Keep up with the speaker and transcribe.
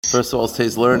First of all,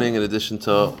 today's learning, in addition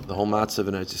to the whole matzav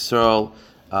in Eretz Yisrael,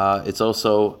 it's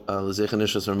also L'zeicha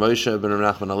Nishos Rav Moshe ben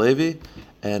Nachman Alevi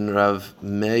and Rav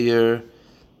Meir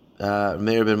ben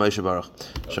Moshe Baruch.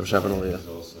 Shem Shabbat Aliyah. There's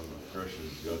also a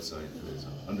person's Yotzai who is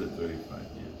under 35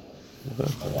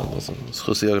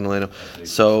 years.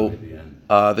 So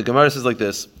the Gemara says like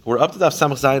this: we're up to Daf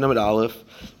Samach Zayin Amud Aleph.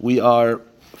 We are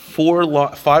 5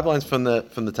 lines from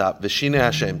the top. V'shine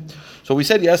Hashem. So we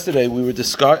said yesterday we were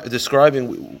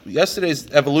describing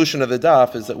yesterday's evolution of the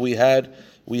daf is that we had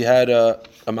a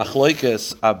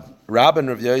machlokes Rabbi and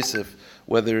Rav Yosef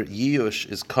whether Yiyush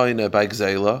is koine by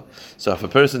Gzeila. So if a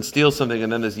person steals something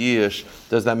and then there's Yiyush,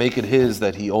 does that make it his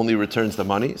that he only returns the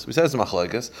money? So we said it's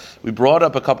machlokes. We brought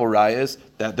up a couple rayas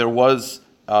that there was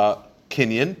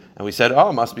kinyan, and we said,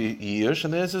 it must be Yiyush,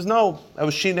 and then it says no, that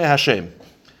was Shine Hashem.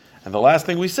 And the last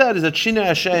thing we said is that Shine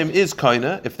Hashem is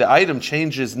koine. If the item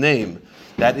changes name,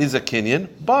 that is a kinyan,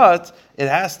 but it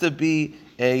has to be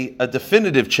a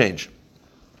definitive change.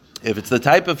 If it's the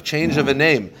type of change of a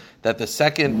name that the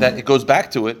second that it goes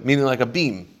back to it, meaning like a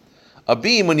beam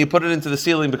when you put it into the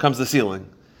ceiling becomes the ceiling.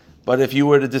 But if you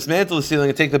were to dismantle the ceiling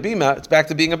and take the beam out, it's back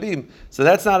to being a beam. So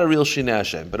that's not a real Shine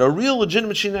Hashem. But a real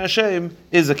legitimate Shine Hashem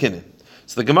is a kinyan.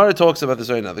 So the Gemara talks about this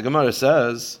right now. The Gemara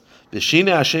says, is Shine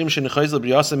Hashem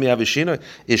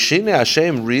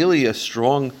really a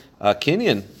strong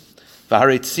kinyan?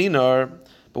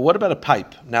 But what about a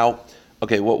pipe? Now,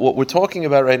 okay, what we're talking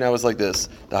about right now is like this.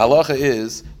 The halacha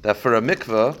is that for a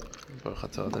mikveh,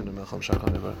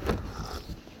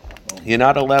 you're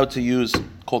not allowed to use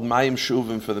called mayim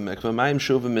shuvim for the mikveh. Mayim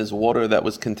shuvim is water that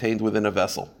was contained within a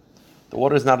vessel. The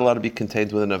water is not allowed to be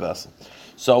contained within a vessel.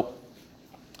 So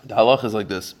the halacha is like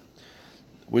this.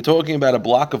 We're talking about a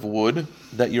block of wood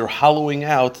that you're hollowing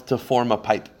out to form a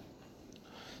pipe.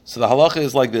 So the halacha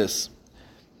is like this.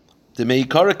 The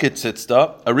meikara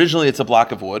kitzitzta, originally it's a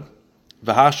block of wood,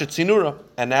 v'hashet tzinura,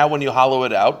 and now when you hollow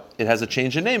it out, it has a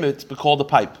change in name, it's called a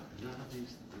pipe.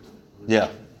 Yeah,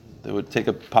 they would take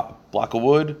a block of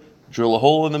wood, drill a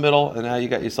hole in the middle, and now you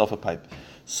got yourself a pipe.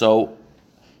 So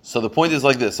the point is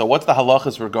like this. So what's the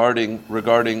halachas regarding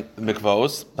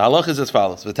mikvos? The halach is as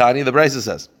follows. V'tani, the Brisa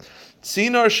says,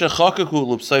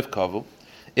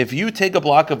 if you take a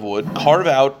block of wood, carve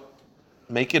out,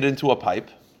 make it into a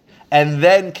pipe, and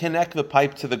then connect the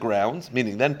pipe to the ground,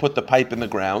 meaning then put the pipe in the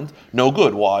ground, no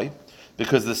good. Why?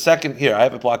 Because the second, here, I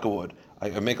have a block of wood,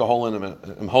 I make a hole in it,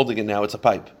 I'm holding it now, it's a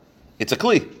pipe. It's a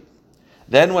kli.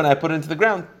 Then when I put it into the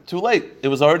ground, too late. It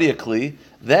was already a kli.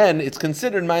 Then it's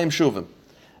considered mayim shuvim.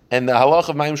 And the halach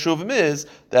of mayim shuvim is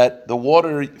that the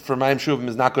water for mayim shuvim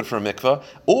is not good for a mikveh.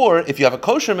 Or if you have a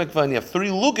kosher mikveh and you have 3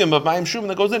 lugim of mayim shuvim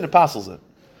that goes in, it passes it.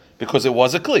 Because it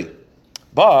was a kli.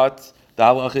 But the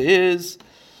halach is,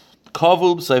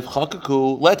 kavub seif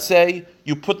chakaku, let's say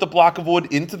you put the block of wood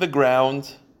into the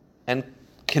ground and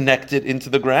connect it into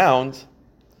the ground.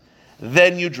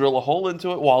 Then you drill a hole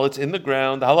into it while it's in the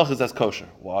ground. The halach is that's kosher.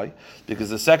 Why? Because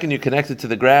the second you connect it to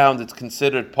the ground, it's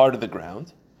considered part of the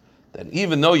ground. Then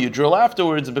even though you drill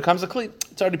afterwards, it becomes a kli.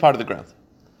 It's already part of the ground.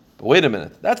 But wait a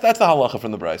minute. That's the halacha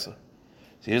from the Brisa. So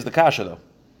here's the kasha though.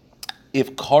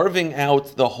 If carving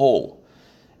out the hole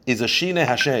is a Shine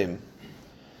Hashem,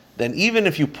 then even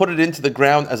if you put it into the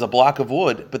ground as a block of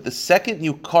wood, but the second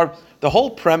you carve, the whole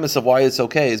premise of why it's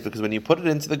okay is because when you put it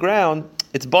into the ground,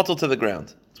 it's bottled to the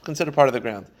ground. It's considered part of the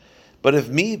ground. But if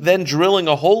me then drilling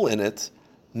a hole in it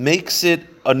makes it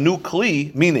a new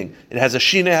kli, meaning it has a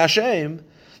Shine Hashem,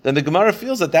 then the Gemara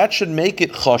feels that should make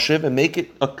it choshev and make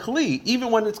it a kli, even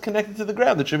when it's connected to the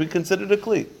ground. It should be considered a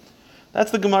kli.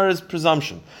 That's the Gemara's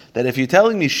presumption. That if you're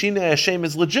telling me Shine Hashem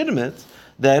is legitimate,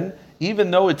 then even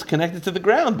though it's connected to the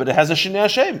ground, but it has a Shine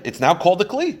Hashem, it's now called a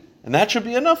kli. And that should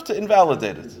be enough to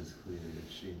invalidate it. It's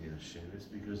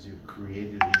because you've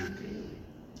created it daily.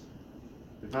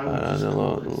 If I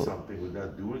would just do something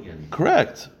without doing anything.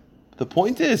 Correct. The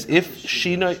point is, if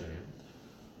Shine...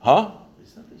 Huh?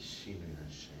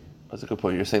 That's a good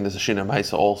point. You're saying there's a Shina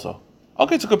Maisa also.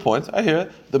 Okay, it's a good point. I hear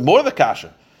it. The more the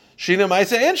kasha. Shina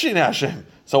Maisa and Shina Hashem.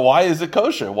 So why is it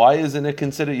kosher? Why isn't it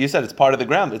considered? You said it's part of the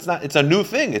ground. It's not. It's a new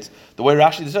thing. It's the way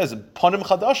Rashi says, Panim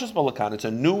Chadashis Balakan. It's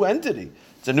a new entity.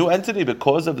 It's a new entity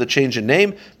because of the change in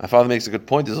name. My father makes a good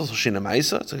point. There's also Shina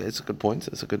Maisa. It's a good point.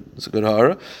 It's a good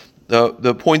hara.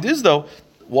 The point is though,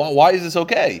 why is this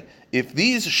okay? If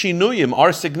these Shinuyim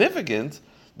are significant,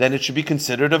 then it should be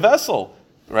considered a vessel.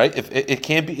 Right? If it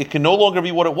can't be, it can no longer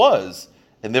be what it was,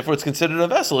 and therefore it's considered a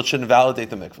vessel. It shouldn't validate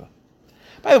the mikveh.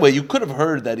 By the way, you could have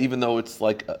heard that even though it's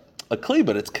like a kli,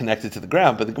 but it's connected to the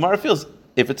ground. But the Gemara feels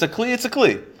if it's a kli, it's a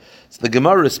kli. So the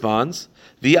Gemara responds,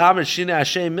 The answer is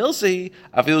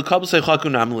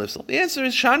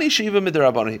Shani Shiva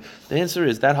Midrabana. The answer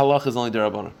is that halach is only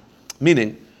Darabana.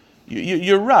 Meaning,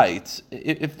 you're right.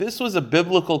 If this was a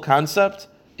biblical concept,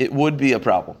 it would be a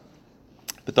problem.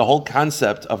 But the whole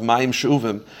concept of Mayim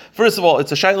Shuvim, first of all,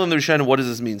 it's a shayla in the Rishonim. What does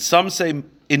this mean? Some say,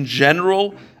 in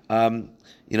general, the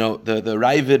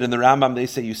Ravid and the Rambam, they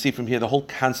say you see from here the whole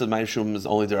concept of Mayim Shuvim is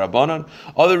only Derabanan.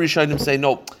 Other Rishonim say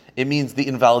no. It means the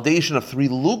invalidation of 3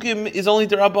 lugim is only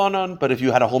derabanan, but if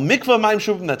you had a whole mikvah Mayim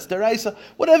Shuvim, that's deraisa.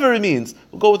 Whatever it means,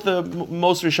 we'll go with the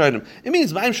most Rishonim. It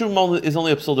means Mayim Shuvim is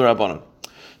only absul derabanan.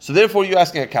 So therefore, you're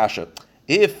asking a kasha.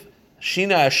 If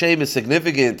Shina Hashem is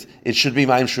significant, it should be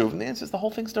Mayim Shuvim. The answer is the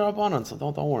whole thing's derabanan, so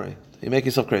don't worry. You make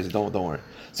yourself crazy. Don't worry.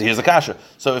 So here's the kasha.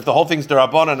 So if the whole thing's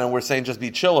derabanan and we're saying just be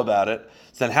chill about it,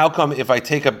 then how come if I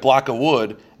take a block of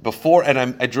wood before and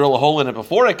I drill a hole in it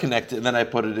before I connect it and then I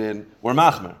put it in, we're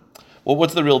machmer? Well,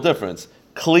 what's the real difference?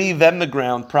 Kli, then the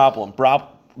ground, problem.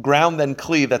 Ground, then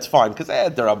kli, that's fine, because they're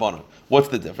rabbanon. What's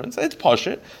the difference? It's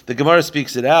pashut. The Gemara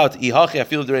speaks it out.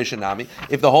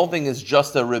 If the whole thing is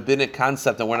just a rabbinic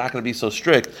concept and we're not going to be so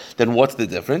strict, then what's the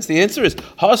difference? The answer is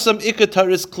hasam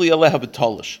ikataris kli aleha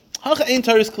b'tolish. Hacha ein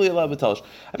taris kli aleha b'tolish.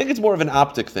 I think it's more of an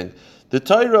optic thing. The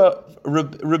Torah,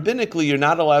 rabbinically, you're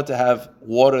not allowed to have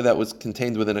water that was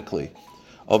contained within a kli.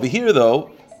 Over here,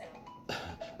 though,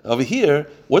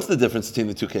 what's the difference between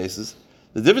the two cases?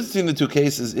 The difference between the two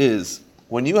cases is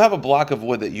when you have a block of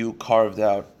wood that you carved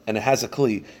out and it has a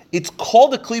kli, it's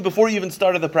called a kli before you even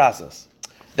started the process.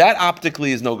 That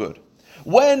optically is no good.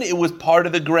 When it was part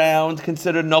of the ground,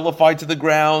 considered nullified to the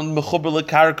ground, mechuber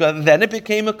lekarka, then it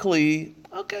became a kli.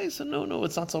 Okay, so no,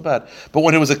 it's not so bad. But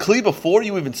when it was a kli before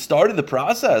you even started the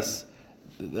process,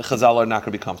 the Chazal are not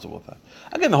going to be comfortable with that.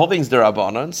 Again, the whole thing's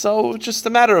derabanan, so it's just a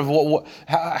matter of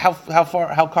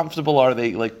how comfortable are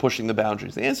they like pushing the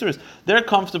boundaries. The answer is they're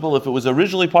comfortable if it was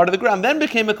originally part of the ground, then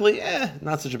became a kli,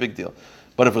 not such a big deal.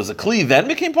 But if it was a kli, then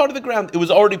became part of the ground, it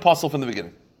was already possible from the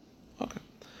beginning.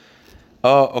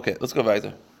 Okay, let's go back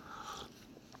there.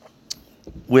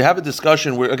 We have a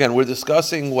discussion where, again, we're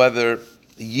discussing whether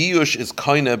Yiyush is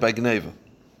koine by Gneva.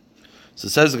 So it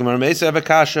says the Gemara Meisei have a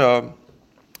kasha.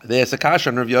 There's a kasha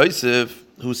on Rav Yosef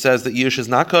who says that Yiyush is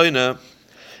not koine.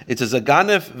 It's a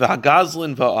zaganef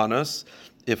v'hagazlin v'anas.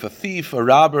 If a thief, a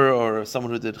robber, or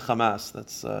someone who did chamas,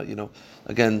 that's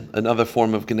again another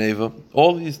form of Gneva.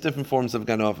 All these different forms of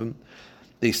ganovim,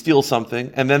 they steal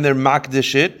something and then they're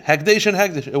makdish it. Hagdish and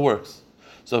hagdish, it works.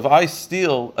 So if I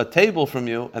steal a table from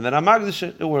you and then I magdish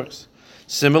it, it works.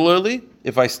 Similarly,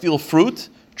 if I steal fruit,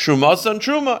 truma and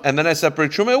truma, and then I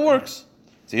separate truma, it works.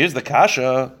 So here's the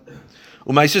kasha.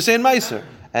 Umaiser saying meiser.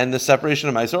 And the separation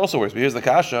of meiser also works. But here's the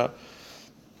kasha.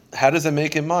 How does it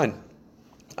make it mine?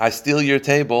 I steal your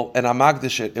table and I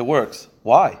magdish it, it works.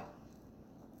 Why?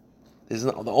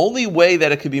 The only way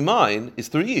that it could be mine is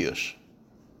through Yiyush.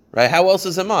 Right? How else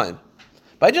is it mine?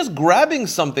 By just grabbing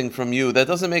something from you, that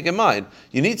doesn't make it mine.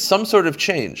 You need some sort of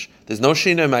change. There's no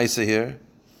Shina Maisa here.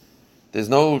 There's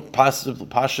no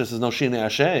Pashas, there's no Shina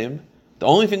Hashem. The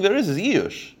only thing there is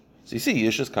Yiyush. So you see,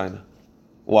 Yiyush is kind of.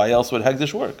 Why else would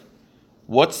Hegdish work?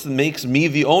 What makes me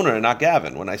the owner and not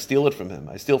Gavin when I steal it from him?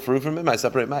 I steal fruit from him, I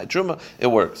separate my Truma, it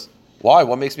works. Why?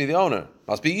 What makes me the owner?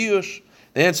 Must be Yiyush.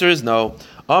 The answer is no.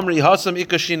 Amri Hasam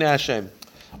Ika Shina Hashem.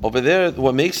 Over there,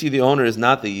 what makes you the owner is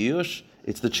not the Yiyush,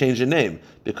 it's the change in name.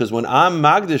 Because when I'm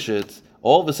Magdish it,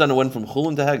 all of a sudden it went from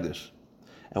Chulun to Hegdish.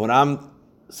 And when I'm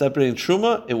separating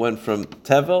Truma, it went from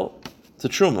Tevel to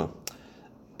Truma.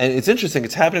 And it's interesting,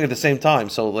 it's happening at the same time.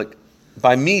 So like,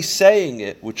 by me saying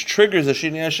it, which triggers the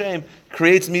Shini Hashem,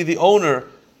 creates me the owner,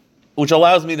 which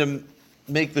allows me to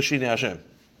make the Shini Hashem.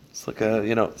 It's like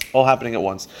it's all happening at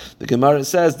once. The Gemara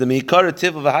says, the Meikara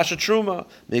Tiv of Vahasha Truma,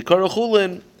 Meikara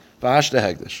Chulin, Vahashta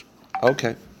Hegdish.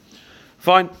 Okay,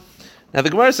 fine. Now the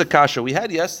Gemara is a kasha. We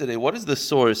had yesterday, what is the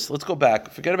source? Let's go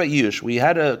back. Forget about Yush. We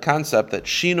had a concept that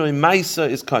Shinoi Maisa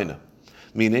is kaina.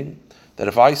 Meaning that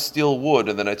if I steal wood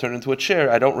and then I turn it into a chair,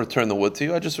 I don't return the wood to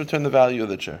you, I just return the value of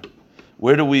the chair.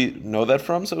 Where do we know that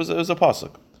from? So it was a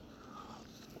pasuk.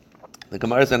 The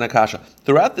Gemara is in a kasha.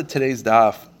 Throughout today's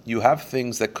daf, you have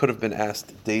things that could have been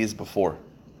asked days before.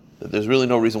 There's really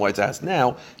no reason why it's asked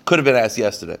now. Could have been asked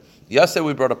yesterday. Yesterday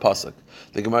we brought a pasuk.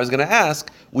 The Gemara is going to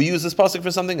ask, we use this pasuk for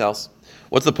something else.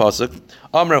 What's the pasuk?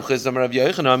 How do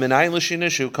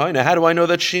I know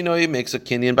that Shinoi makes a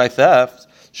kinyan by theft?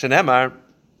 Shenemar,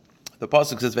 the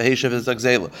pasuk says, Veheshev is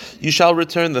Agzela. You shall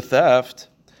return the theft.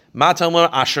 Matamar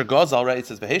Asher Gazal, right? It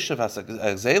says Veheshev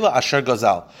Agzela Asher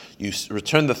Gazal. You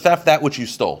return the theft, that which you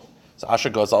stole. So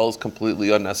Asher Gazal is completely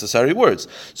unnecessary words.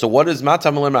 So what is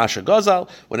Matam Ler Asher Gazal?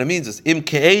 What it means is Im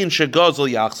Ke'ein Shegazal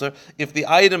Yachzer. If the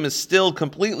item is still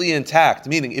completely intact,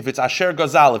 meaning if it's Asher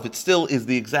Gazal, if it still is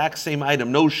the exact same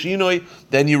item, no shinoi,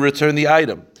 then you return the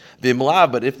item.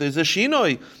 V'imla, but if there's a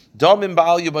shinoi, Damim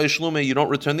Ba'al Yubay Shlume, you don't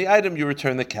return the item, you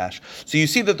return the cash. So you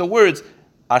see that the words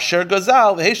Asher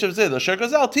Gazal, the Heshav Zed, Asher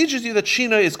Gazal teaches you that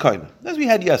Shina is Koina, as we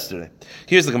had yesterday.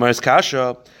 Here's the Gemara's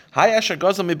Kasha. Hi Asher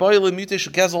Gazal Miboyle Mutish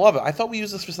Gazalava. I thought we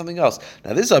used this for something else.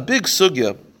 Now this is a big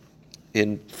sugya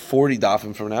in 40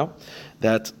 dafim from now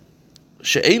that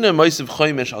She'ena Moisiv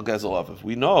Choimish Al Gazalava.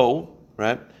 We know,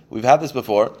 right? We've had this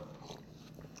before.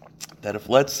 That if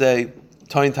let's say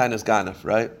Toin Tain is Ganef,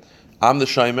 right? I'm the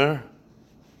Shomer,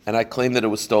 and I claim that it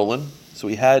was stolen. So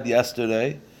we had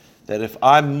yesterday that if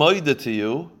I'm moida to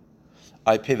you,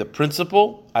 I pay the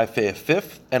principal, I pay a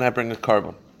fifth, and I bring a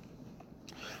carbon.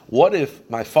 What if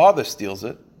my father steals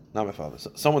it? Not my father.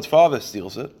 Someone's father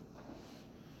steals it,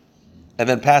 and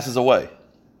then passes away,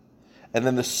 and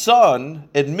then the son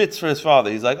admits for his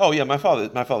father. He's like, "Oh yeah, my father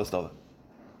stole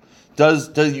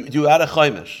it." Do you add a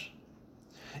chaimish?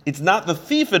 It's not the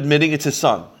thief admitting; it's his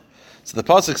son. So the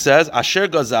pasuk says, "Asher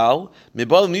Gazal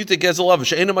mibal mute gezelav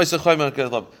she'ena ma'aseh chayim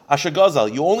gezelav." Asher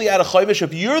Gazal, you only add a chaymish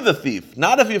if you're the thief,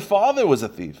 not if your father was a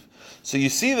thief. So you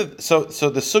see that. So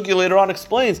the sugya later on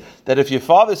explains that if your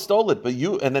father stole it,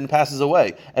 and then passes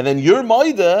away, and then you're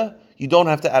maida, you don't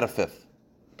have to add a fifth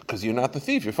because you're not the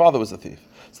thief. Your father was the thief.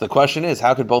 So the question is,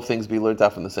 how could both things be learned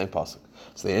out from the same pasuk?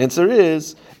 So the answer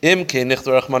is, Im ke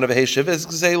nichtar achmana v'heshev es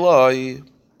gzeilai.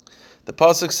 The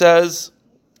pasuk says,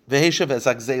 V'heshev es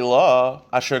gzeila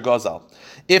asher gazal.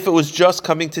 If it was just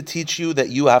coming to teach you that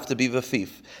you have to be the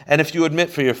thief, and if you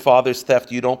admit for your father's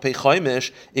theft you don't pay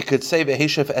chaimish, it could say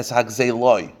V'heshev es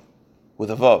gzeilai with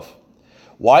a vav.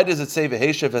 Why does it say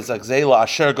V'heshev es gzeila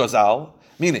asher gazal?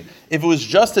 Meaning, if it was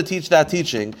just to teach that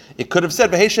teaching, it could have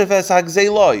said V'heshev es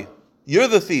gzeilai. You're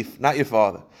the thief, not your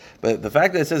father. But the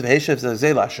fact that it says V'heshev es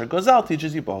gzeila asher gazal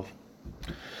teaches you both.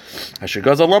 So you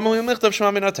learn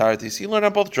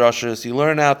out both drushes. You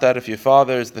learn out that if your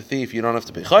father is the thief, you don't have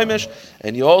to pay chaimish,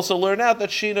 and you also learn out that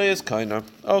shina is kaina.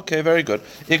 Okay, very good.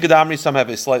 Ikadamri, some have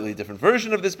a slightly different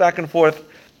version of this back and forth.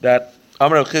 That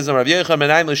Amar Chizam Rav Yechon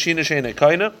Menaim LeShina Sheina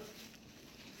Kaina.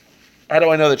 How do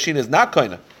I know that shina is not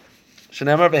kaina?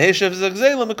 Shenemar V'heshev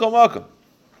Zagzela Mikol Makom.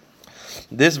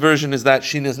 This version is that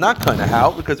shina is not kaina.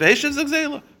 How? Because V'heshev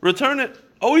Zagzela. Return it.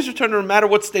 Always return it no matter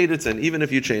what state it's in, even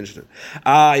if you changed it.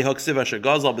 Haksiv Asher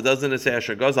Gazal, but doesn't it say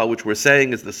Asher Gazal, which we're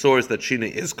saying is the source that Shina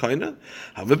is Kaina?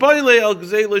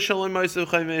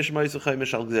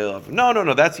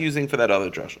 No, that's using for that other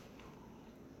drasha.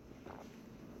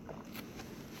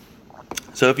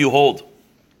 So if you hold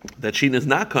that Shina is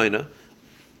not Kaina,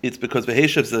 it's because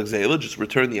V'heshev Zagzela, just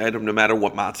return the item no matter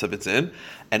what matzav it's in,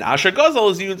 and Asher Gazal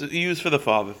is used for the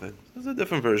father thing. There's a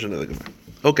different version of the Gemara.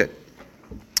 Okay.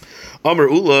 Amar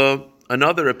Ula,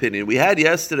 another opinion. We had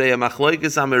yesterday a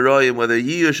machlokes amiroyim whether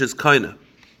Yiyush is kaina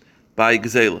by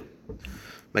Gzela,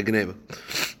 by Geneva.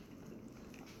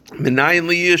 Minayin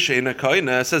liyush eina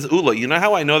kaina, says Ula. You know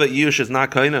how I know that Yiyush is not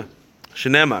kaina?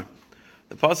 Shenemar.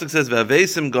 The pasuk says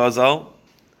ve'avesim gazal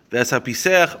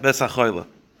ve'eshapiseach ve'eshachoyla.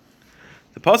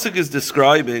 The pasuk is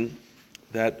describing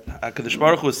that HaKadosh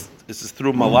Baruch Hu is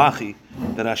through Malachi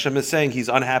that Hashem is saying He's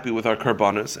unhappy with our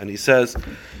karbanos, and He says,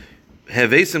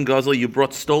 Hevesim Gazal, you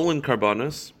brought stolen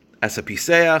karbanos, as a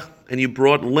piseach, and you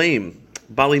brought lame,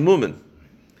 balimumin.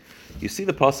 You see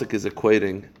the pasuk is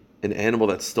equating an animal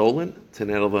that's stolen to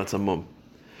an animal that's a mum.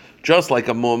 Just like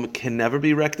a mum can never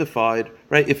be rectified,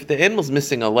 right? If the animal's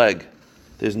missing a leg,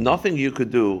 there's nothing you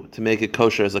could do to make it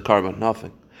kosher as a karban,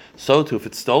 nothing. So too, if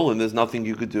it's stolen, there's nothing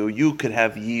you could do. You could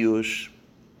have yiyush,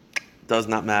 does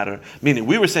not matter. Meaning,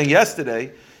 we were saying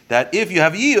yesterday, that if you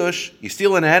have yiyush, you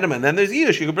steal an animal, and then there's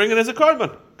yiyush, you can bring it as a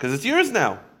carbon, because it's yours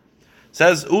now.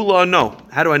 Says Ula, no.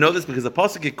 How do I know this? Because the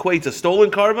pasuk equates a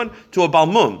stolen carbon to a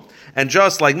balmum. And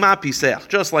just like ma piseach,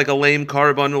 just like a lame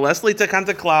carbon, leslie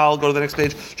takanta klal, go to the next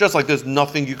page, just like there's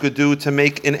nothing you could do to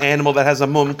make an animal that has a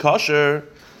mum kosher,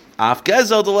 af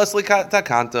gezel de leslie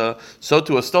takanta, so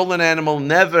to a stolen animal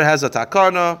never has a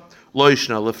takana,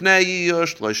 Loishna lifnei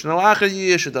yiyush, loishna lacher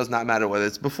yiyush. It does not matter whether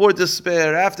it's before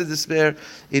despair, after despair.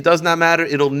 It does not matter.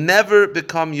 It'll never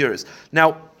become yours.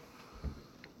 Now,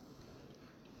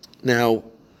 there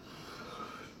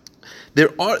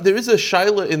is a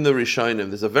shaila in the Rishonim.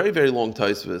 There's a very, very long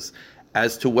taisvis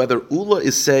as to whether Ula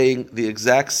is saying the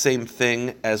exact same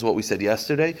thing as what we said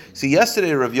yesterday. See,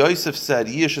 yesterday Rav Yosef said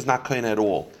yiyush is not kain at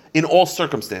all in all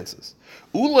circumstances.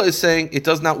 Ula is saying it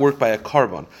does not work by a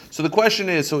carbon. So the question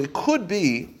is, so it could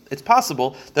be it's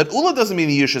possible that Ula doesn't mean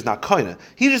Yush is not koina.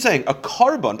 He's just saying a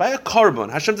carbon, by a carbon,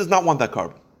 Hashem does not want that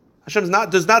carbon. Hashem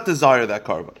does not desire that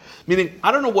carbon. Meaning,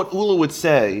 I don't know what Ula would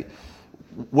say,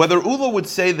 whether Ula would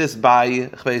say this by,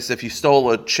 if you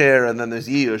stole a chair and then there's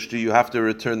Yush, do you have to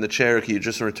return the chair, or can you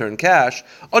just return cash?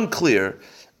 Unclear.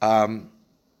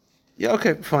 Yeah,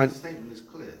 okay, fine. The statement is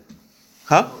clear.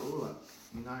 Huh?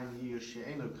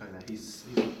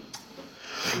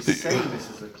 He's saying this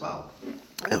as a cloud.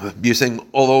 You're saying,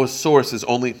 although his source is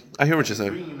only... I hear what you're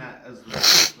saying. Bringing that as the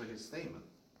source for his statement.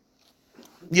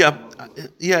 Yeah,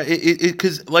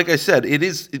 because like I said,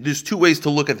 there's two ways to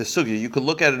look at the sugya. You could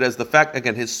look at it as the fact,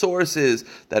 again, his source is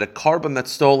that a carbon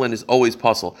that's stolen is always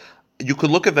puzzle. You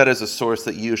could look at that as a source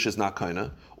that Yush is not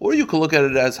kaina, or you could look at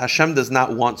it as Hashem does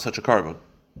not want such a carbon,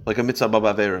 like a mitzvah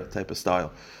babavera type of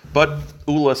style. But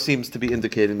Ula seems to be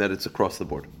indicating that it's across the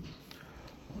board.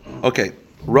 Okay,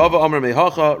 Rava Amar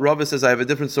Mehacha. Rava says I have a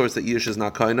different source that Yush is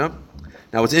not kaina.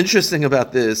 Now, what's interesting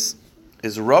about this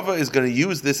is Rava is going to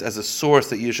use this as a source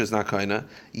that Yush is not kaina.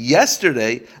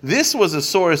 Yesterday, this was a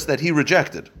source that he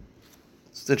rejected.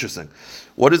 It's interesting.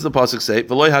 What does the pasuk say?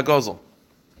 V'loy hagazel.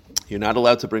 You're not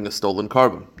allowed to bring a stolen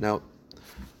carbon. Now,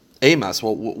 Amos,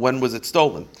 well, when was it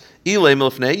stolen? Ilay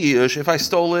milfnei Yush. If I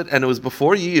stole it and it was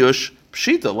before Yush,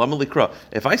 pshita lama likra.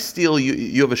 If I steal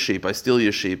you have a sheep. I steal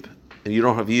your sheep, and you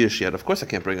don't have Yush yet. Of course, I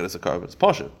can't bring it as a carbon. It's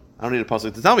pasha. I don't need a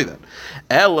pasuk to tell me that.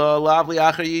 Ella lavli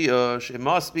acher Yush. It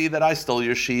must be that I stole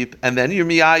your sheep, and then you're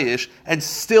miyayish, and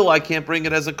still I can't bring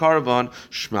it as a carbon.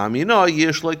 Shmamina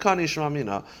Yush loikani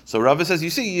shmamina. So Rava says, you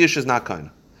see, Yush is not kind.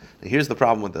 Now, here's the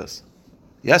problem with this.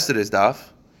 Yesterday's daf,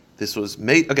 this was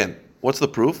made, again, what's the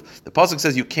proof? The pasuk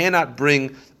says you cannot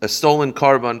bring a stolen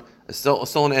carbon, a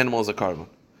stolen animal as a carbon.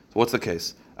 So what's the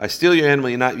case? I steal your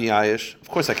animal, you're not miyayish. Of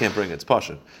course I can't bring it, it's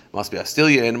pasha. It must be I steal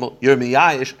your animal, you're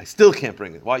miyayish, I still can't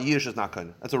bring it. Why? Yish is not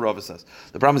kind. That's what Rava says.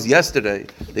 The problem is yesterday,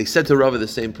 they said to Rava the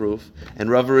same proof, and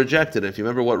Rava rejected it. If you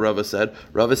remember what Rava said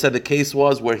the case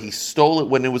was where he stole it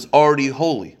when it was already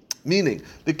holy. Meaning,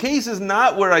 the case is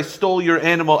not where I stole your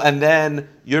animal and then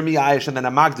you're miyayish and then I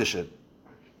magdish it.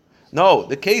 No,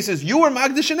 the case is you were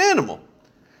magdish an animal.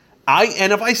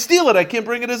 And if I steal it, I can't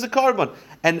bring it as a carbon.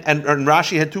 And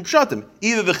Rashi had two pshatim.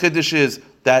 Either the chiddush is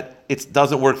that it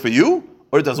doesn't work for you,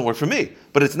 or it doesn't work for me.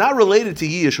 But it's not related to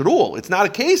Yish at all. It's not a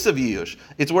case of Yish.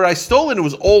 It's where I stole it and it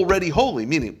was already holy.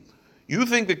 Meaning, you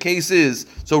think the case is,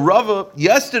 so Rava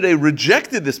yesterday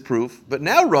rejected this proof, but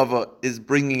now Rava is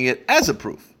bringing it as a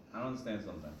proof. I don't understand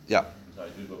something. Yeah. I'm sorry,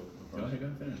 do go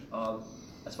finish.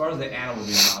 As far as the animal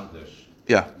being magdish,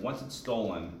 yeah. Once it's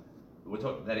stolen, we're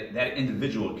talking that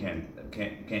individual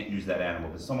can't use that animal,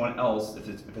 but someone else,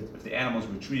 if the animal's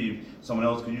retrieved, someone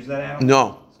else can use that animal.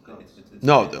 No.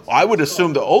 No, I would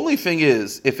assume the only thing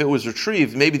is if it was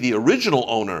retrieved, maybe the original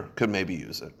owner could maybe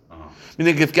use it. Uh-huh.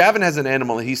 Meaning, if Gavin has an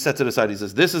animal and he sets it aside, he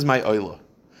says, "This is my oila.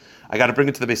 I got to bring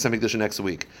it to the Beis Hamikdash next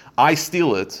week. I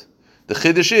steal it." The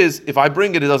chiddush is, if I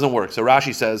bring it, it doesn't work. So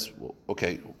Rashi says, well,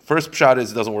 okay, first pshat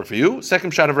is it doesn't work for you.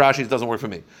 Second pshat of Rashi is it doesn't work for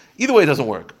me. Either way, it doesn't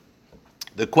work.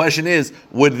 The question is,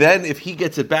 would then, if he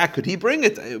gets it back, could he bring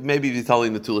it? Maybe he's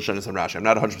telling the two Lashonos and Rashi. I'm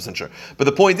not 100% sure. But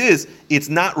the point is, it's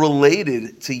not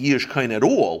related to Yish Kain at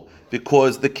all,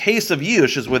 because the case of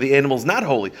Yish is where the animal's not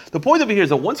holy. The point over here is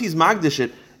that once he's Magdish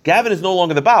it, Gavin is no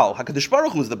longer the Baal. HaKadosh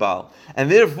Baruch Hu is the Baal.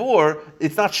 And therefore,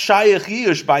 it's not Shayach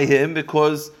Yish by him,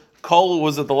 because Kol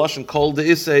was at the Lashon Kol de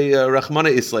Isay Rachmana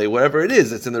Islay, wherever it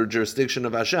is, it's in the jurisdiction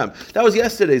of Hashem. That was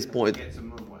yesterday's point.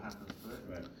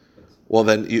 Well,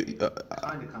 then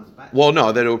well,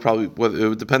 no, then it would probably it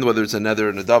would depend whether it's a nether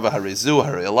and a dava harezu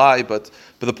harelai. But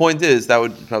the point is that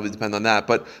would probably depend on that.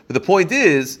 But the point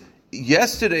is,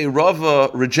 yesterday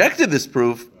Rava rejected this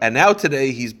proof, and now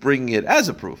today he's bringing it as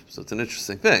a proof. So it's an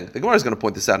interesting thing. The Gemara is going to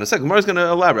point this out in a second. The Gemara is going to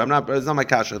elaborate. It's not my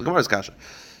kasha. The Gemara is kasha.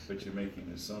 But you're making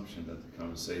an assumption that the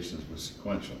conversations were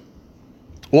sequential.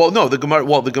 Well, no, the Gemara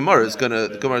is going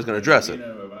to address it.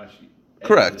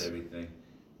 Correct. Everything,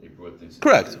 they brought things.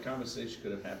 Correct. The conversation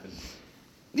could have happened.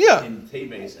 Yeah. In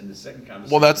Tebes, and the second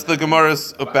conversation. Well, that's the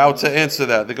Gemara's about to answer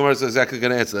that. The Gemara is exactly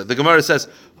going to answer that. The Gemara says,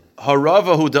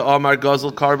 "Haravahu da'amar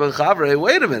gazel karban chavre."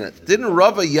 Wait a minute. Didn't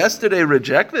Rava yesterday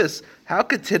reject this? How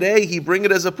could today he bring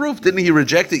it as a proof? Didn't he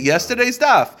reject it yesterday's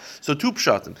daf? So two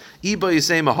pshatim. Iba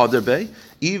yisei mahader bey.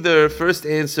 Either first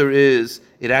answer is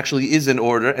it actually is in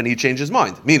order, and he changed his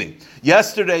mind. Meaning,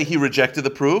 yesterday he rejected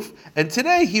the proof, and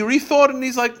today he rethought it, and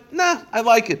he's like, "Nah, I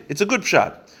like it. It's a good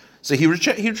shot." So he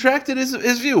retracted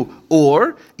his view.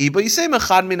 Or Iba yisei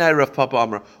mechad minay Rav Papa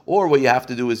Amar. Or what you have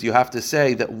to do is you have to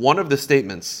say that one of the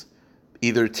statements,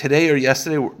 either today or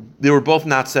yesterday, they were both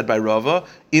not said by Rava.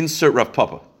 Insert Rav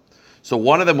Papa. So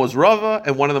one of them was Rava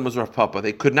and one of them was Rav Papa.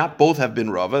 They could not both have been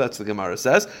Rava, that's the Gemara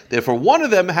says. Therefore, one of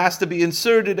them has to be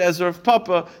inserted as Rav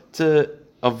Papa to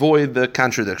avoid the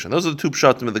contradiction. Those are the two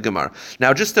pshatim of the Gemara.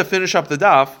 Now, just to finish up the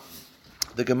daf,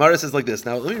 the Gemara says like this.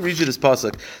 Now, let me read you this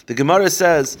pasuk. The Gemara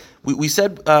says, we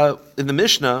said in the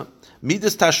Mishnah,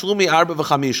 Midas tashlumi arba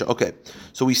v'chamisha. Okay,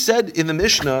 so we said in the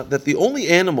Mishnah that the only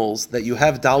animals that you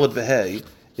have dalad v'hei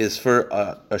is for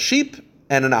a sheep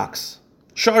and an ox.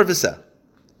 Shar v'seh.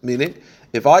 Meaning,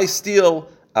 if I steal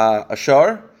a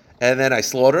shar and then I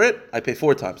slaughter it, I pay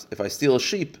 4 times. If I steal a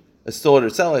sheep, slaughter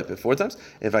and sell, I pay 4 times.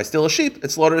 If I steal a sheep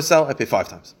and slaughter and sell, I pay 5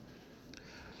 times.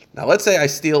 Now, let's say I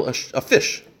steal a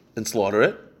fish and slaughter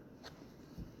it.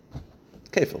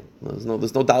 Kefil. There's no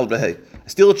dalad v'hei. I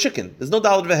steal a chicken. There's no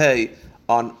dalad v'hei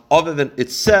on other than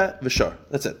it's seh v'shar.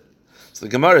 That's it. So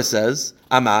the Gemara says,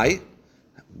 Amai.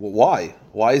 Why?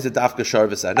 Why is it dafka shar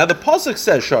v'seh? Now the pasuk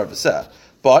says shar v'seh,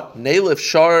 but neilif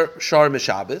shar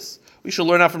mishabis. We should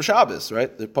learn that from Shabbos,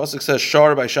 right? The pasuk says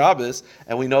shar by Shabbos,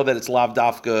 and we know that it's lav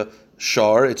dafka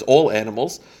shar. It's all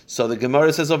animals. So the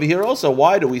Gemara says over here also,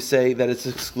 why do we say that it's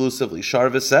exclusively shar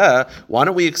v'seh? Why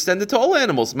don't we extend it to all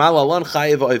animals? Malalan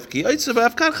chayev oivki oitzuba,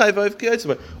 afkan chayev oivki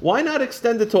oitzuba. Why not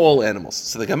extend it to all animals?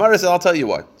 So the Gemara says, I'll tell you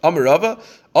why. Amar Rava,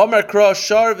 Amar Kra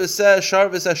shar v'seh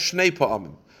shnei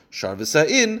pa'amim. Shar v'seh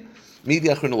in midi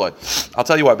achrin aloi. I'll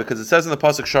tell you why, because it says in the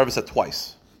pasuk shar v'seh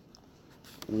twice.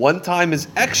 One time is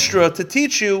extra to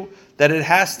teach you that it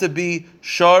has to be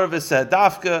shar v'seh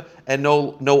dafka and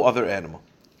no other animal.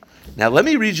 Now let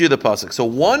me read you the pasuk. So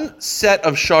one set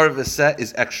of shar v'seh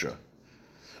is extra.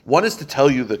 One is to tell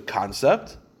you the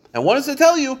concept, and one is to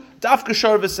tell you dafka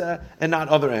shar v'seh and not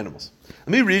other animals. Let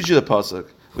me read you the pasuk.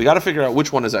 We got to figure out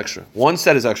which one is extra. One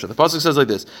set is extra. The pasuk says like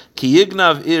this: Ki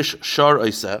yignav ish shar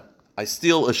oiseh. I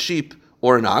steal a sheep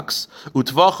or an ox.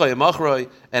 Utvacha yemachroi,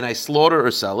 and I slaughter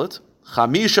or sell it.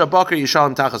 Chamisha bakar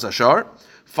yishalim tachas ashar.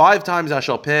 5 times I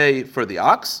shall pay for the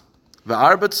ox.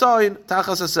 Ve'arba tzayin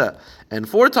tachas aseh. And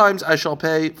 4 times I shall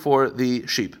pay for the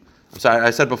sheep. I'm sorry,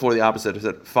 I said before the opposite. I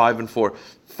said 5 and 4.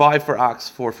 5 for ox,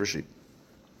 4 for sheep.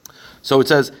 So it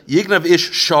says yignav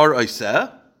ish shar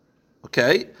oiseh.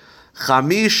 Okay.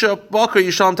 Chamisha bakar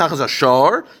yishalim tachas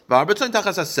ashar. Ve'arba tzayin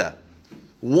tachas aseh.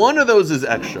 One of those is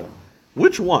extra.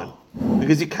 Which one?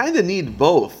 Because you kind of need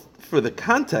both for the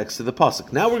context of the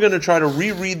pasuk. Now we're going to try to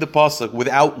reread the pasuk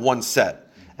without one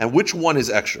set. And which one is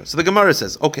extra? So the Gemara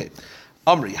says, okay,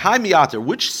 Amri, Hai Miyater,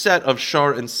 which set of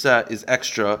shar and set is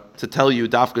extra to tell you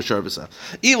dafka shar v'seh?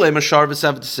 Ilema shar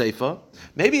v'seh v'seifa.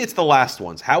 Maybe it's the last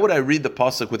ones. How would I read the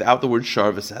pasuk without the word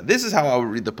shar v'seh? This is how I would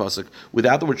read the pasuk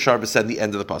without the word shar v'seh in the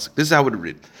end of the pasuk. This is how I would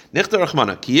read. Nichta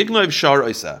rachmana, ki yignoiv shar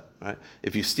oiseh. Right?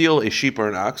 If you steal a sheep or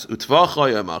an ox, and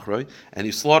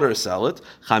you slaughter or sell it,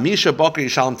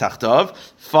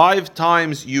 5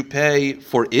 times you pay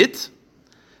for it.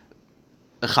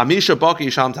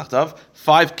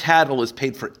 5 cattle is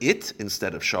paid for it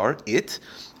instead of shar, it.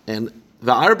 And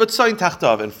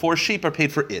 4 sheep are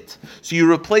paid for it. So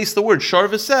you replace the word shar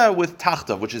v'seh with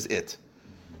tachtav, which is it.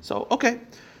 So, okay.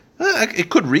 It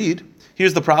could read.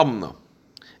 Here's the problem though.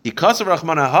 If that's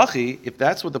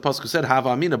what the pasuk said,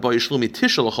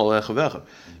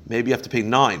 maybe you have to pay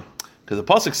 9, because the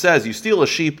pasuk says you steal a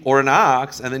sheep or an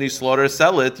ox and then you slaughter or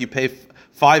sell it. You pay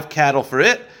 5 cattle for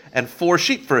it and 4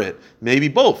 sheep for it. Maybe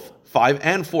both 5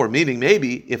 and 4. Meaning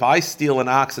maybe if I steal an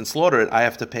ox and slaughter it, I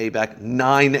have to pay back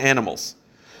 9 animals,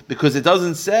 because it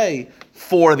doesn't say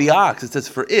for the ox; it says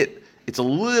for it. It's a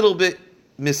little bit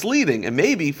misleading, and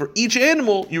maybe for each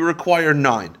animal you require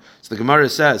 9. So the Gemara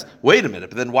says, wait a minute,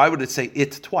 but then why would it say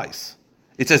it twice?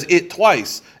 It says it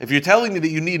twice. If you're telling me that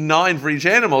you need 9 for each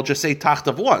animal, just say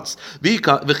tachtav once. Maybe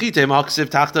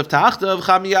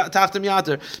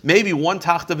one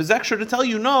tachtav is extra to tell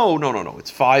you, no. It's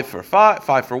 5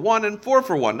 for 1 and 4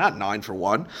 for 1, not 9 for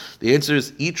 1. The answer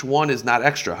is each one is not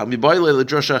extra. We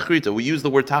use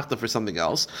the word tachtav for something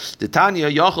else. The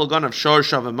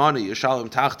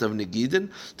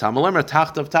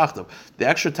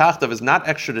extra tachtav is not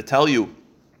extra to tell you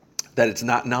that it's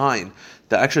not 9.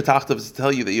 The extra tachtav is to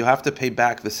tell you that you have to pay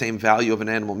back the same value of an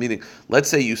animal. Meaning, let's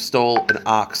say you stole an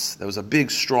ox that was a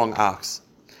big, strong ox,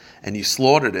 and you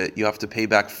slaughtered it. You have to pay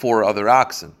back 5 other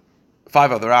oxen,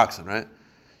 right?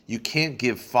 You can't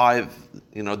give 5,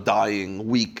 dying,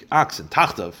 weak oxen.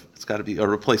 Tachtav, it's got to be a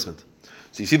replacement.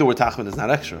 So you see, the word tachtav is not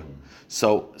extra.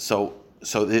 So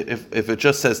if it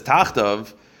just says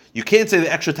tachtav, you can't say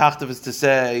the extra tachtav is to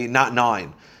say not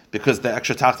 9. Because the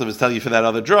extra tachtav is telling you for that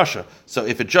other drasha. So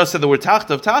if it just said the word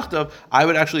tachtav, I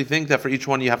would actually think that for each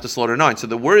one you have to slaughter 9. So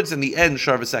the words in the end,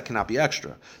 shar v'seh, cannot be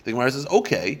extra. The Gemara says,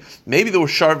 okay, maybe the word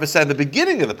shar v'seh in the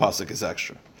beginning of the pasuk is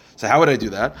extra. So how would I do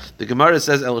that? The Gemara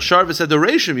says El Sharva said the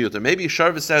Reishim Yuter. Maybe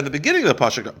Sharva said at the beginning of the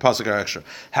pasuk are extra.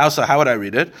 How so? How would I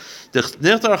read it? This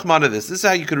is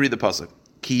how you could read the pasuk.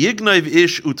 Ki yignav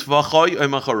ish utvachai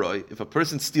oimacharoi. If a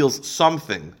person steals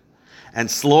something and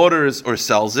slaughters or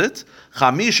sells it,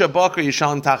 chamisha bakar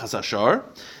yishalem tachas ashar.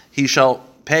 He shall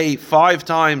pay 5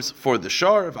 times for the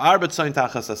shar of arba tzayin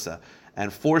tachas aseh,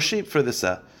 and 4 sheep for the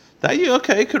seh. That you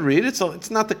could read it. So it's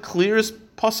not the clearest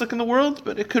pasuk in the world,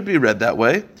 but it could be read that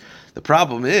way. The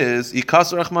problem is,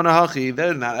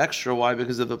 they're not extra. Why?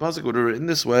 Because if the pasuk would have written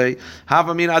this way,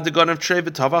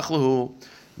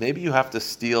 maybe you have to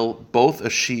steal both a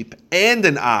sheep and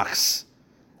an ox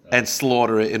and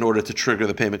slaughter it in order to trigger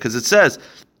the payment. Because it says,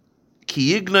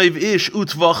 it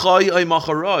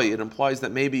implies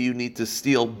that maybe you need to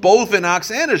steal both an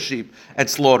ox and a sheep and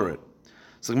slaughter it.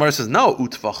 So the Gemara says, no,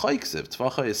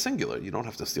 Tvachai is singular. You don't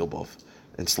have to steal both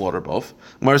and slaughter both.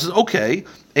 Gemara says, okay,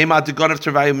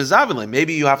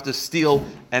 maybe you have to steal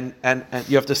and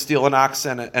you have to steal an ox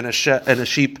and a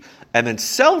sheep and then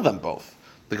sell them both.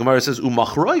 The Gemara says,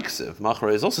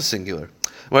 Machroi is also singular.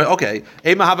 Well, okay,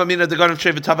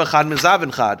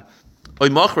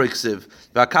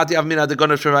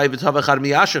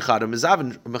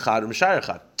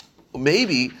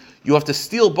 maybe you have to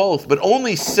steal both, but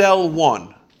only sell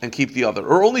one and keep the other,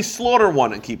 or only slaughter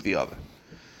one and keep the other.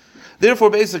 Therefore,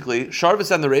 basically,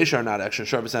 Sharvis and the Reish are not extra,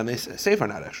 Sharvis and the Seif are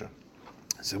not extra.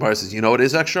 So the Gemara says, you know what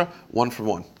is extra? 1 for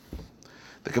 1.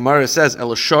 The Gemara says,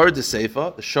 El Shar de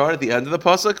Seifa, the Shar at the end of the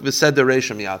pasuk, v'sed the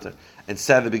Reish miyater, and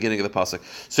said at the beginning of the pasuk.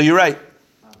 So you're right.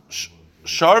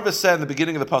 Shar v'sed in the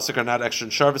beginning of the pasuk are not extra,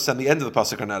 and Shar v'sed in the end of the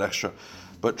pasuk are not extra.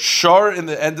 But Shar in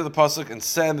the end of the pasuk and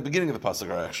Seh in the beginning of the pasuk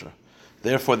are extra.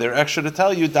 Therefore, they're extra to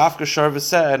tell you Dafka Shar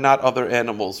v'Seh and not other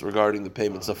animals regarding the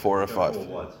payments of 4 or 5.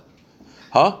 Therefore what?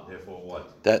 Huh? Therefore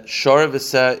what? That Shar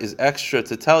v'Seh is extra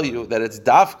to tell you that it's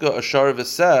Dafka a Shar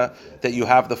v'Seh that you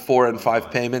have the 4 and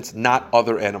 5 payments, not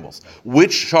other animals.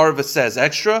 Which Shar v'Seh is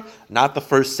extra? Not the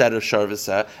first set of Shar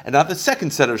v'Seh, and not the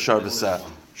second set of Shar v'Seh.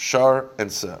 Shar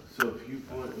and Seh. So if you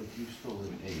stole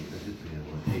an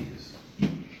A's, you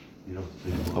don't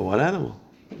have to pay. A what animal?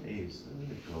 A's.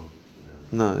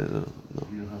 No.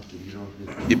 You don't have to.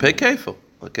 You pay kefil,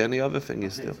 like any other thing you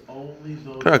steal. It's only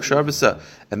those. Correct, Shar v'Seh.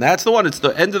 And that's the one, it's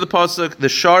the end of the pasuk, the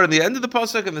Shar in the end of the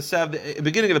pasuk, and the Seh, the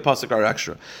beginning of the pasuk are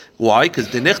extra. Why? Because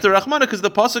the Nichter Rachmana, because the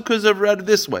pasuk could have read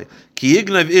this way. Ki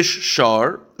yignav ish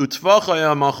Shar,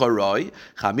 utvachaya macharai,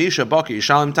 chamisha baki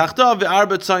yishalem tachta,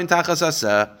 ve'arba tzayin tachas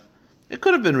aseh. It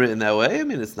could have been written that way. I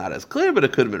mean, it's not as clear, but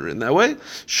it could have been written that way.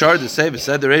 Shar de Seiv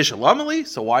said the Reish Lamali.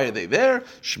 So why are they there?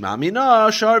 Shma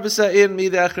mina Shar v'Seh in mi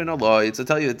de'echrin aloi. It's to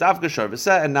tell you that Dafka Shar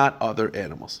v'Seh and not other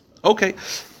animals. Okay,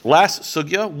 last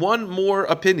sugya. One more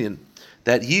opinion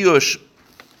that Yush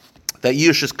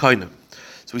is kind of.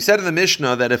 So we said in the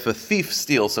Mishnah that if a thief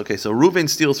steals, so Reuven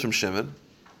steals from Shimon,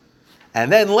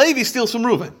 and then Levi steals from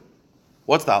Reuven.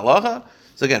 What's the halacha?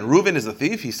 So again, Reuven is the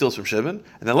thief, he steals from Shimon,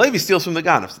 and then Levi steals from the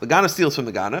Ganef. So the Ganef steals from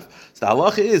the Ganef. So the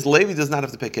halacha is Levi does not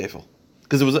have to pay kefil,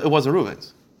 because it wasn't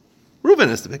Reuven's. Reuven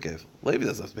has to pay kefil. Levi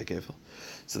doesn't have to pay kefil.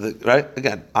 So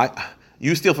again,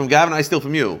 you steal from Gavin, I steal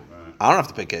from you. Right. I don't have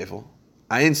to pay kefil.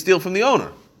 I didn't steal from the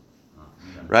owner.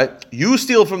 Right? You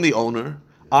steal from the owner.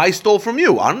 I stole from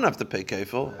you. I don't have to pay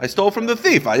kefil. I stole from the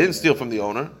thief. I didn't steal from the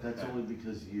owner. That's only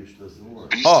because Yush doesn't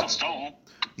work. Oh.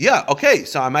 Yeah, okay,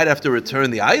 so I might have to return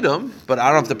the item, but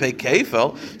I don't have to pay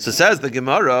kefil. So says the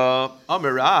Gemara,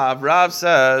 Amar Rav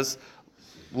says,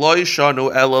 Lo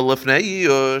yishanu ela lifnei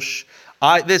yush.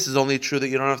 This is only true that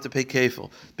you don't have to pay kefil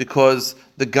because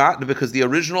the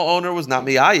original owner was not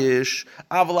miyayish,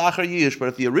 aval achar yish. But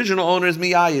if the original owner is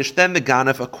miyayish, then the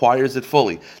ganef acquires it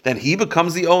fully. Then he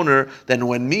becomes the owner. Then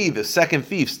when the second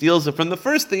thief, steals it from the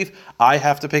first thief, I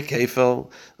have to pay kefil.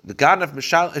 The ganef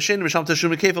mishal tashum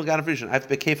kefil ganef rishon. I have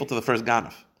to pay kefil to the first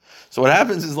ganef. So what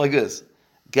happens is like this: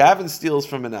 Gavin steals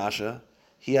from Menashe.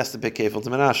 He has to pay kefil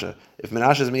to Menashe. If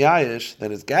Menashe is miyayish,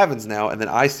 then it's Gavin's now, and then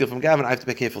I steal from Gavin. I have to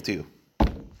pay kefil to you.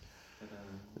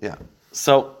 Yeah.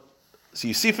 So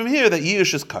you see from here that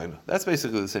Yush is kind of. That's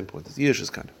basically the same point. Yush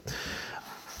is kind of.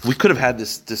 We could have had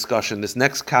this discussion, this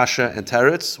next kasha and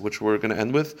teretz, which we're going to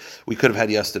end with, we could have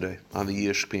had yesterday on the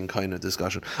Yush being kind of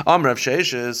discussion. Rav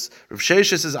Sheishis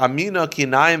is Amina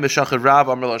kinayim v'shachar Rav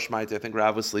Amr Lashmaiti. I think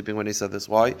Rav was sleeping when he said this.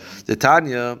 Why? The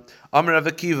Tanya Amr Rav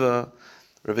Akiva.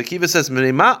 Rav Akiva says,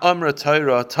 "Menima amra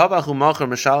Torah tavachu macher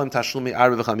mishalim tashlumi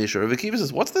arba v'chamisha." Rav Akiva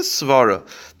says, "What's this svara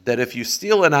that if you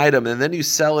steal an item and then you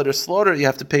sell it or slaughter it, you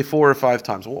have to pay 4 or 5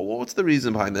 times?" Well, what's the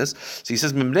reason behind this? So he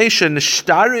says, "Memnesha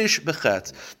nishtarish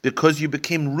bechet," because you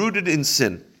became rooted in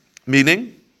sin,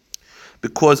 meaning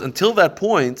because until that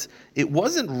point it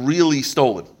wasn't really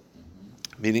stolen.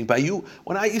 Meaning by you,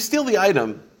 when you steal the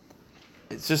item,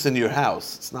 it's just in your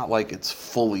house. It's not like it's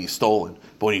fully stolen.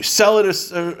 But when you sell it or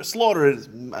slaughter it, it's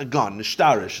gone.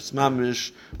 Nishtarish. It's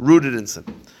mamish, rooted in sin.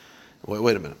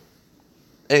 Wait a minute.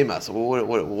 So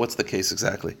what's the case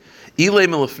exactly?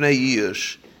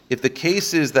 If the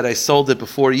case is that I sold it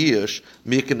before Yish,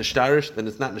 Mika Nishtarish, then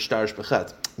it's not Nishtarish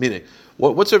Bechet. Meaning,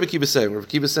 what's Rabbi Kiva saying? What Rabbi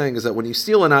Kiva is saying is that when you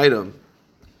steal an item,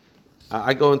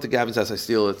 I go into Gavin's house, I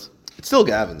steal it. It's still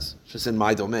Gavin's. It's just in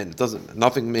my domain.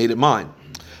 Nothing made it mine.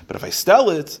 But if I sell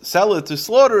it to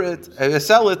slaughter it, and I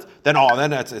sell it, then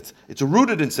it's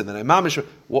rooted in sin. Then I mamish.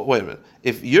 Wait a minute.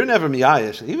 If you're never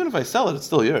miyayish, even if I sell it, it's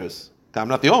still yours. I'm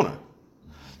not the owner.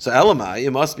 So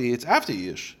elamai, it's after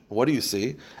yish. What do you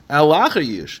see? Elacher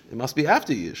yish. It must be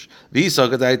after yish.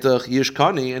 V'isagadaitach yish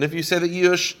kani. And if you say that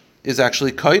yish is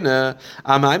actually koine,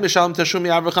 amai mishalim tashumi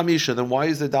avrachamisha. Then why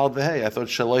is there dal v'hei? I thought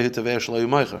shaloi hitaveh shaloi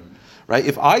meicher. Right?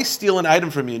 If I steal an item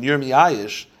from you and you're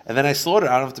miyayish, and then I slaughter it,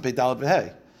 I don't have to pay dal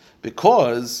v'hei.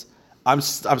 Because I'm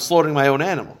slaughtering my own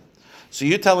animal. So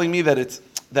you're telling me that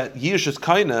Yish is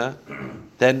kaina,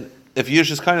 then if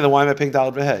Yish is kaina, then why am I paying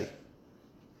Daled V'hei?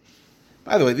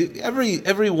 By the way,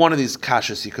 every one of these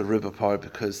kashas you could rip apart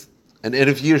because, and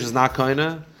if Yish is not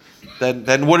kaina,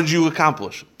 then what did you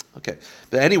accomplish? Okay,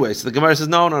 but anyway, so the Gemara says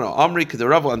no. Amri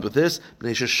Kedarav end with this. The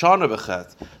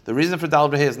reason for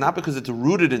Daled V'hei is not because it's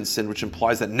rooted in sin, which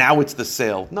implies that now it's the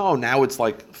sale. No, now it's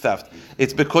like theft.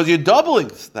 It's because you're doubling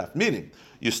theft, meaning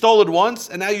you stole it once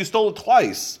and now you stole it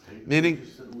twice. Meaning,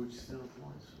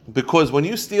 because when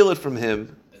you steal it from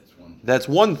him, that's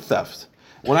one theft.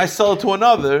 When I sell it to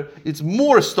another, it's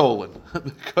more stolen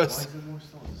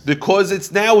because it's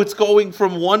going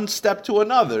from one step to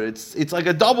another. It's like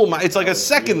a double. It's like a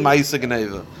second ma'isa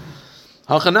geneva.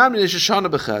 Hachanam is shana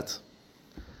bechet.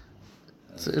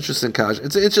 It's an interesting kash.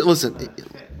 Listen. I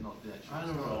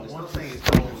don't know. One thing is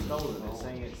stolen. They're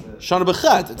saying it's shana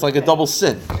bechet. It's like a double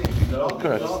sin. No,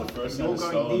 Correct. The first time it's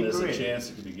stolen, there's a chance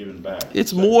it could be given back.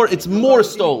 It's more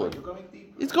stolen.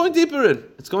 It's going deeper in.